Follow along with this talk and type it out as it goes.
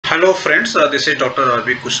Hello friends, this is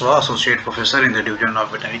DrRBKushwaha, Associate Professor in the Division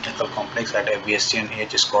of Veterinary Clinical Complex at FBSC and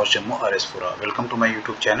AHS course Jammu, RS4. Welcome to my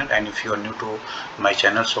YouTube channel, and if you are new to my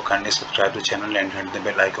channel, so kindly subscribe to the channel and hit the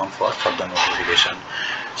bell icon for further notification.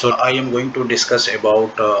 So I am going to discuss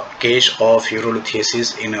about case of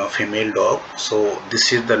urolithiasis in a female dog. So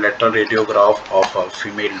this is the lateral radiograph of a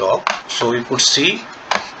female dog. So you could see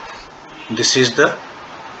this is the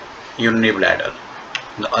urinary bladder.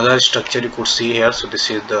 The other structure you could see here, so this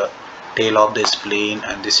is the tail of the spleen,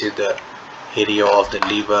 and this is the area of the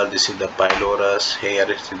liver, this is the pylorus,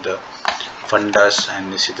 here is the fundus,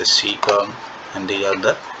 and this is the cecum, and these are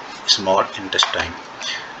the small intestine.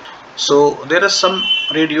 So there is some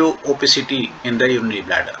radio opacity in the urinary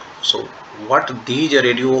bladder. So what these are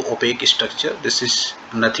radio opaque structure? This is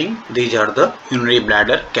nothing. These are the urinary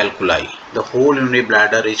bladder calculi. The whole urinary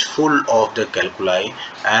bladder is full of the calculi,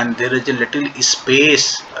 and there is a little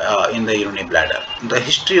space in the urinary bladder. The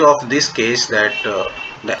history of this case that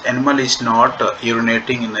the animal is not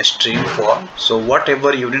urinating in a stream form. So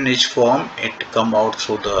whatever urine is formed, it come out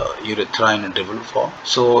through the urethra in a dribble form.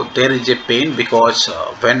 So there is a pain because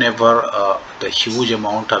whenever the huge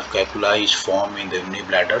amount of calculi is formed in the urinary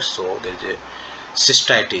bladder, so there is a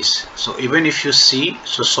cystitis. So even if you see,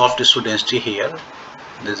 so soft tissue density here,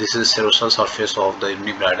 this is the serosal surface of the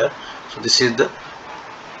urinary bladder. So this is the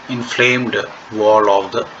inflamed wall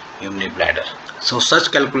of the urinary bladder. So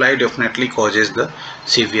such calculi definitely causes the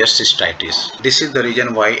severe cystitis. This is the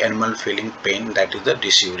reason why animal feeling pain, that is the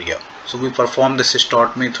dysuria. So we perform the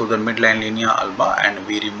cystotomy through the midline linea alba, and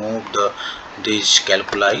we remove these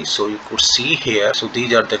calculi. So you could see here, so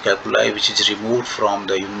these are the calculi which is removed from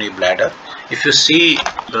the urinary bladder. If you see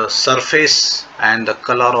the surface and the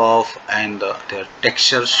color of and their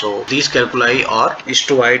texture, so these calculi are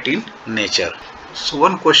white in nature. So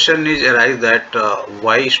one question is arise that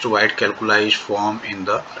why white calculi is formed in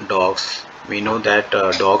the dogs. We know that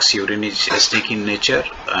dogs' urine is acidic in nature,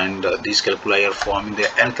 and these calculi are formed in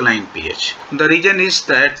the alkaline pH. The reason is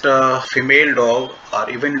that female dog or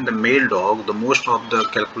even in the male dog, the most of the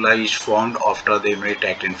calculi is formed after the urinary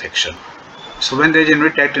tract infection. So when there is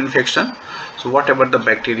urinary tract infection, so whatever the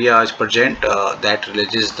bacteria is present, that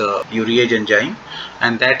releases the urease enzyme,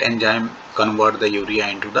 and that enzyme convert the urea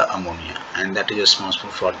into the ammonia, and that is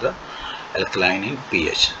responsible for the alkaline in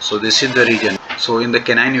pH. So this is the reason. So in the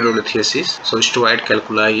canine urolithiasis, so steroid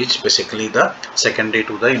calculi is basically the secondary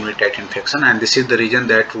to the urinary tract infection, and this is the reason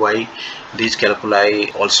that why these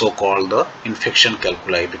calculi also called the infection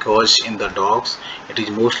calculi, because in the dogs it is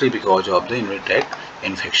mostly because of the urinary tract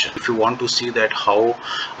infection. If you want to see that how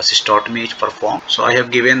a cystotomy is performed, so I have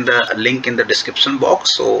given the link in the description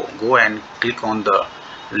box, so go and click on the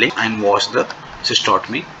link and watch the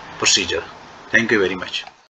cystotomy procedure. Thank you very much.